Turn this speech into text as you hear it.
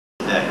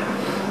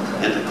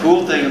And the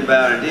cool thing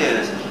about it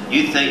is,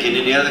 you'd think in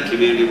any other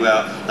community,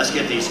 well, let's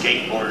get these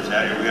skateboarders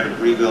out here, we got to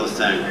rebuild this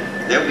thing.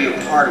 They'll be a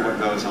part of what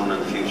goes on in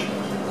the future.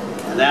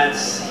 And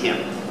that's him.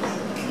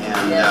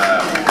 And you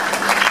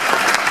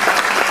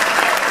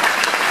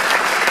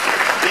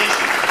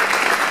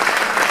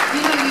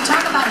know, you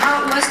talk about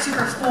how it was to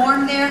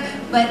perform there,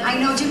 but I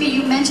know, Jimmy,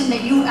 you mentioned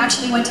that you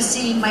actually went to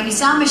see Mighty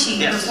Sound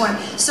Machine perform.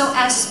 So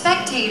as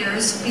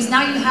spectators, because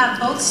now you have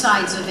both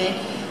sides of it,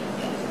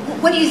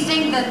 what do you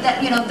think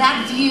that you know,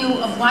 that view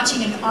of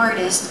watching an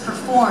artist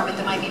perform at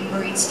the Miami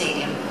Marine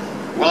Stadium?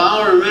 Well, I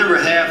don't remember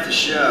half the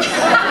show.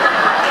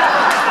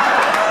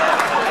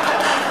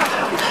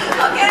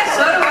 Okay,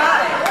 so do I.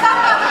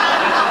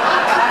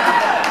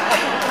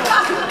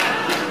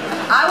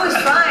 I was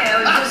fine. I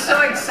was just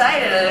so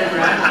excited.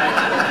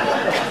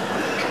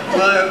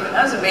 Well,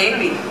 I was a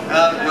baby.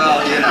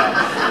 Well, you know,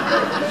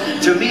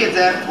 to me at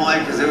that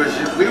point, because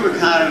we were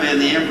kind of in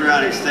the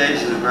embryonic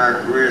stages of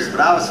our careers, but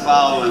I was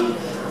following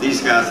these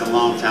guys a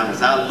long time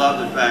because I love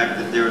the fact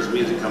that there was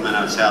music coming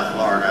out of South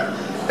Florida,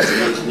 as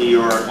opposed to New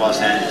York, Los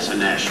Angeles, and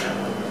Nashville.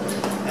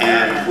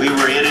 And we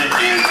were in it,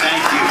 and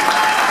thank you.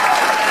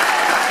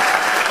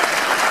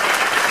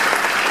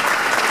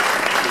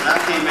 I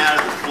came out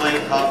of the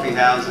Flake coffee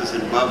houses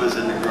and Bubba's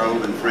in the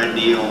Grove and Fred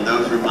Neal, and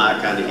those were my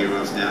kind of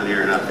heroes down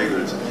here, and I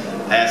figured it's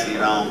passing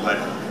it on. But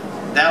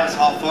that was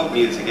all folk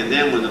music, and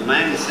then when the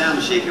Mighty Sound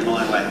Machine came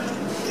along, like,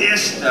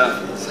 this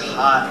stuff is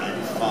hot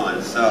and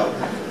fun. So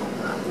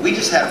we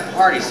just had a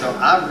party, so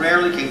I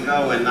rarely can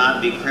go and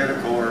not be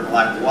critical or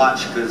like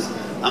watch, because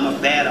I'm a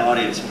bad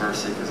audience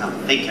person because I'm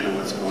thinking of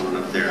what's going on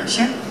up there.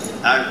 Sure.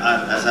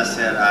 As I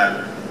said,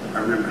 I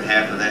remember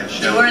half of that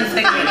show. You weren't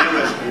thinking. And it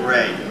was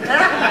great.